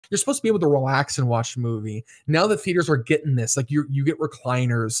You're supposed to be able to relax and watch a movie. Now the theaters are getting this. Like you get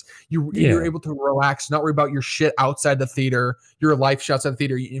recliners. You're able to relax, not worry about your shit outside the theater, your life shit outside the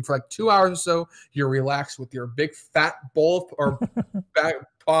theater. And for like 2 hours or so, you're relaxed with your big fat bowl or bag of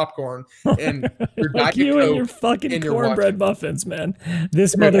popcorn and your like Diet you Coke and your fucking cornbread muffins, man.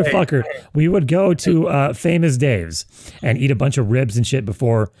 This Hey, motherfucker. We would go to Famous Dave's and eat a bunch of ribs and shit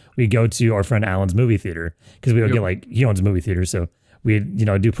before we go to our friend Alan's movie theater, because we would get like, he owns a movie theater, so we'd, you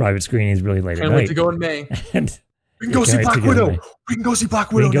know, do private screenings really late at night. Can't wait to go in May. And we can go see Black Widow. We can go see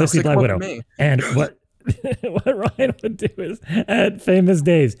Black Widow. We can go see Black Widow. And what Ryan would do is, at Famous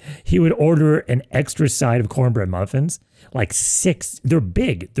Dave's, he would order an extra side of cornbread muffins, like 6. They're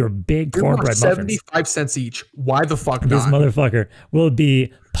big cornbread muffins. 75 cents each. Why the fuck this not? Motherfucker will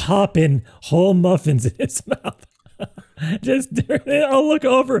be popping whole muffins in his mouth. I'll look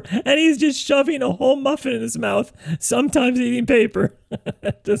over and he's just shoving a whole muffin in his mouth, sometimes eating paper.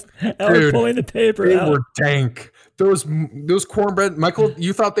 Or pulling the paper out. They were dank. Those cornbread, Michael,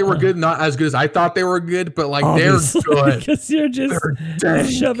 you thought they were good, not as good as I thought they were good, but like obviously, they're good. Because you're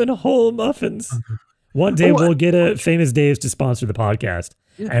just shoving whole muffins. One day we'll get a Famous Dave's to sponsor the podcast,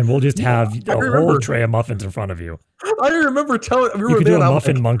 and we'll just have a whole tray of muffins in front of you. I remember telling you could do a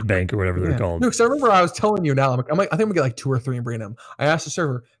muffin monk bank or whatever they're called. No, because I remember I was telling you now. I'm like, I think I'm gonna get like 2 or 3 and bring them. I asked the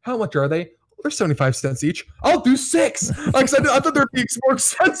server, how much are they? They're 75 cents each. I'll do 6. Like I thought they'd be more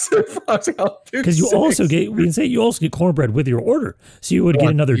expensive. Because you also get, we can say you also get cornbread with your order, so you would get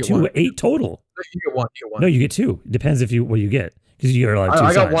another 2, 8 total. You get one. No, you get 2. It depends if you what you get. Because you are like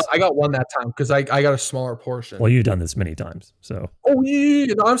I got one. I got one that time because I got a smaller portion. Well, you've done this many times, so. Oh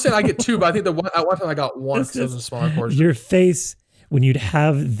yeah, no, I'm saying I get 2, but I think at one time I got 1 because it was a smaller portion. Your face when you'd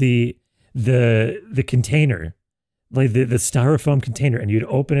have the container, like the styrofoam container, and you'd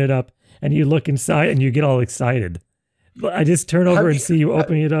open it up and you look inside and you get all excited. I just turn over and see you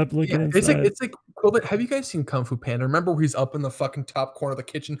opening it up, looking inside. It's like cool. But have you guys seen Kung Fu Panda? Remember where he's up in the fucking top corner of the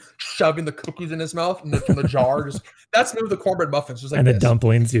kitchen, shoving the cookies in his mouth from the jar? That's maybe the cornbread muffins. Just like and the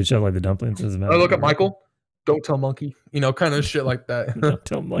dumplings, you shove like the dumplings in his mouth. I look at Michael. Don't tell monkey. You know, kind of shit like that. Don't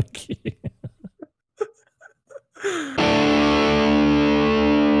tell monkey.